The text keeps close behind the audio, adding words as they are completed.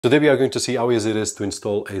Today we are going to see how easy it is to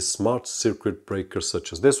install a smart circuit breaker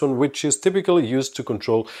such as this one, which is typically used to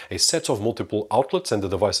control a set of multiple outlets and the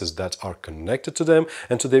devices that are connected to them.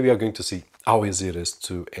 And today we are going to see how easy it is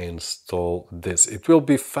to install this. It will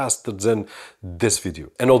be faster than this video.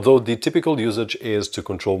 And although the typical usage is to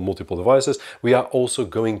control multiple devices, we are also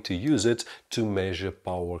going to use it to measure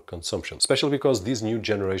power consumption, especially because these new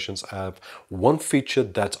generations have one feature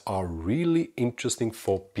that are really interesting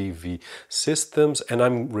for PV systems, and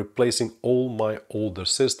I'm replacing all my older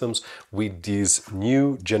systems with this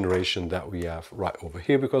new generation that we have right over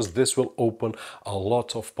here, because this will open a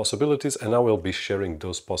lot of possibilities, and I will be sharing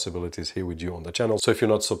those possibilities here with you on the channel. So if you're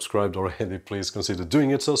not subscribed already, please consider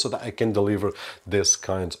doing it so that I can deliver this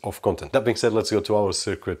kind of content. That being said, let's go to our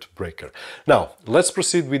circuit breaker. Now let's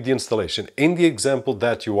proceed with the installation. In the example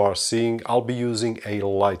that you are seeing, I'll be using a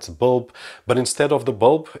light bulb, but instead of the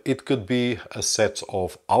bulb it could be a set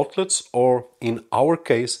of outlets, or in our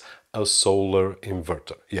case a solar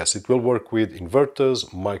inverter. Yes, it will work with inverters,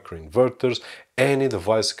 microinverters, any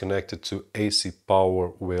device connected to AC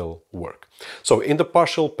power will work. So in the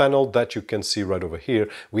partial panel that you can see right over here,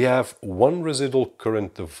 we have one residual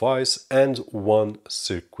current device and one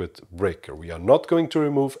circuit breaker. We are not going to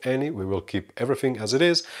remove any, we will keep everything as it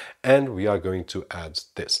is, and we are going to add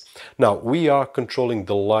this. Now we are controlling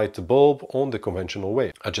the light bulb on the conventional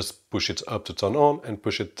way. I just push it up to turn on and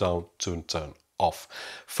push it down to turn off.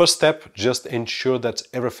 First step, just ensure that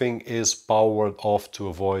everything is powered off to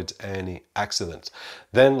avoid any accidents.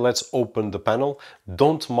 Then let's open the panel.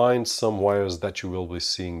 Don't mind some wires that you will be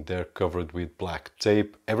seeing there covered with black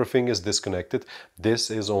tape. Everything is disconnected. This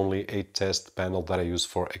is only a test panel that I use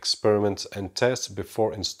for experiments and tests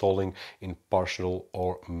before installing in partial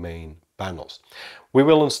or main panels. We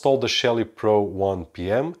will install the Shelly Pro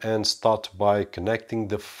 1PM and start by connecting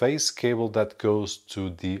the phase cable that goes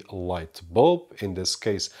to the light bulb. In this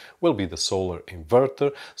case will be the solar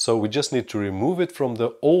inverter, so we just need to remove it from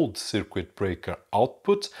the old circuit breaker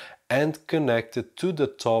output and connect it to the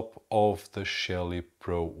top of the Shelly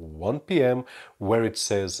Pro 1PM where it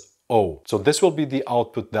says O. So this will be the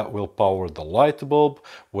output that will power the light bulb,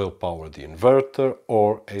 will power the inverter,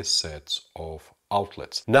 or a set of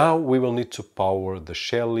outlets. Now we will need to power the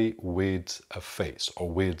Shelly with a phase or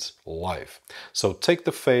with live. So take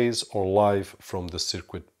the phase or live from the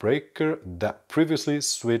circuit breaker that previously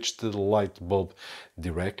switched to the light bulb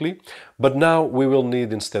directly, but now we will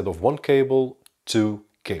need, instead of one cable, two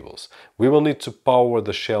cables. We will need to power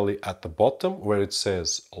the Shelly at the bottom where it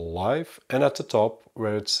says live and at the top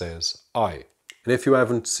where it says I. And if you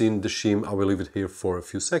haven't seen the shim, I will leave it here for a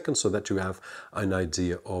few seconds so that you have an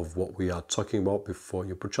idea of what we are talking about before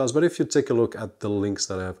you purchase. But if you take a look at the links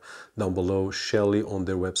that I have down below, Shelly on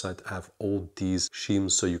their website have all these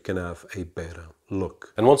shims so you can have a better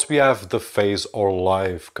look. And once we have the phase or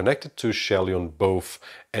live connected to Shelly on both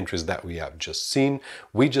entries that we have just seen,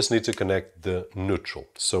 we just need to connect the neutral.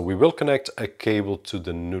 So we will connect a cable to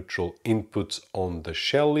the neutral input on the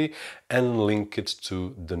Shelly and link it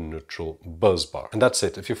to the neutral bus bar. And that's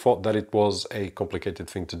it. If you thought that it was a complicated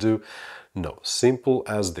thing to do, no, simple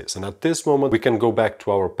as this. And at this moment we can go back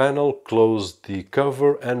to our panel, close the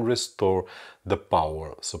cover and restore the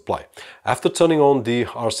power supply. After turning on the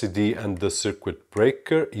RCD and the circuit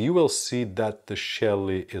breaker, you will see that the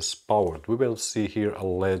Shelly is powered. We will see here a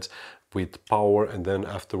LED with power and then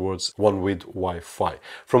afterwards one with Wi-Fi.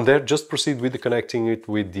 From there, just proceed with connecting it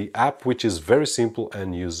with the app, which is very simple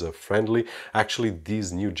and user-friendly. Actually,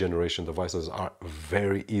 these new generation devices are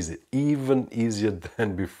very easy, even easier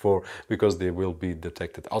than before, because they will be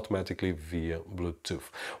detected automatically via Bluetooth.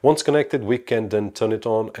 Once connected, we can then turn it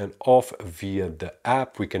on and off via the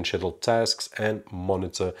app. We can schedule tasks and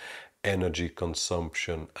monitor energy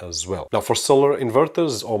consumption as well. Now for solar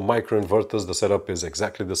inverters or microinverters, the setup is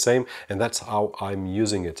exactly the same, and that's how I'm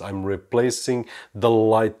using it. I'm replacing the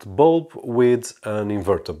light bulb with an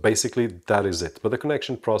inverter. Basically that is it, but the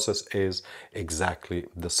connection process is exactly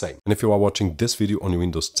the same. And if you are watching this video on your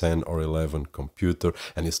Windows 10 or 11 computer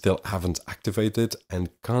and you still haven't activated and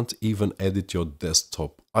can't even edit your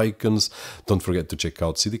desktop icons, don't forget to check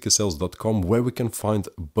out cdksales.com, where we can find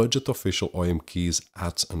budget official OEM keys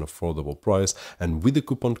at an affordable price, and with the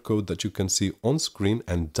coupon code that you can see on screen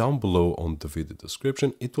and down below on the video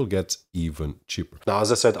description, it will get even cheaper. Now, as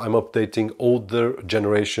I said, I'm updating older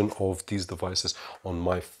generation of these devices on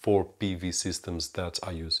my 4 PV systems that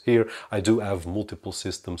I use here. I do have multiple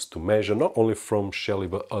systems to measure, not only from Shelly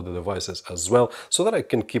but other devices as well, so that I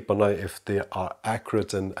can keep an eye if they are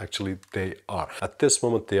accurate, and actually they are. At this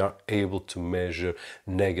moment they are able to measure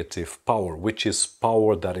negative power, which is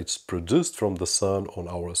power that is produced from the sun on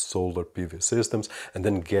our solar solar PV systems and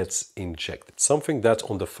then gets injected. Something that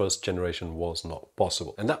on the first generation was not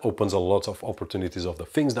possible. And that opens a lot of opportunities of the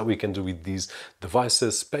things that we can do with these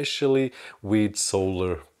devices, especially with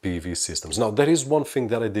solar PV systems. Now, there is one thing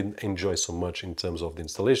that I didn't enjoy so much in terms of the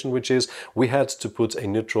installation, which is we had to put a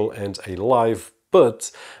neutral and a live.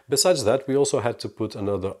 But besides that, we also had to put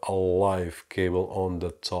another live cable on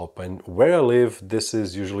the top. And where I live, this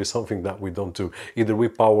is usually something that we don't do. Either we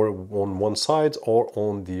power on one side or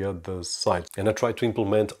on the other side. And I try to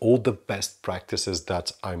implement all the best practices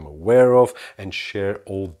that I'm aware of and share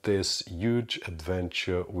all this huge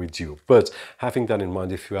adventure with you. But having that in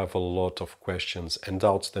mind, if you have a lot of questions and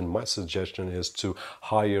doubts, then my suggestion is to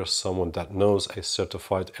hire someone that knows, a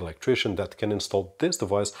certified electrician that can install this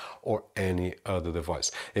device or any other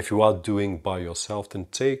device. If you are doing by yourself, then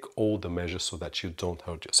take all the measures so that you don't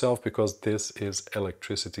hurt yourself, because this is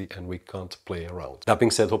electricity and we can't play around. That being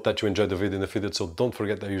said, hope that you enjoyed the video and if you did so, don't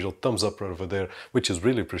forget the usual thumbs up right over there, which is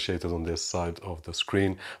really appreciated on this side of the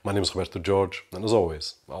screen. My name is Roberto Jorge, and as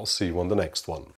always, I'll see you on the next one.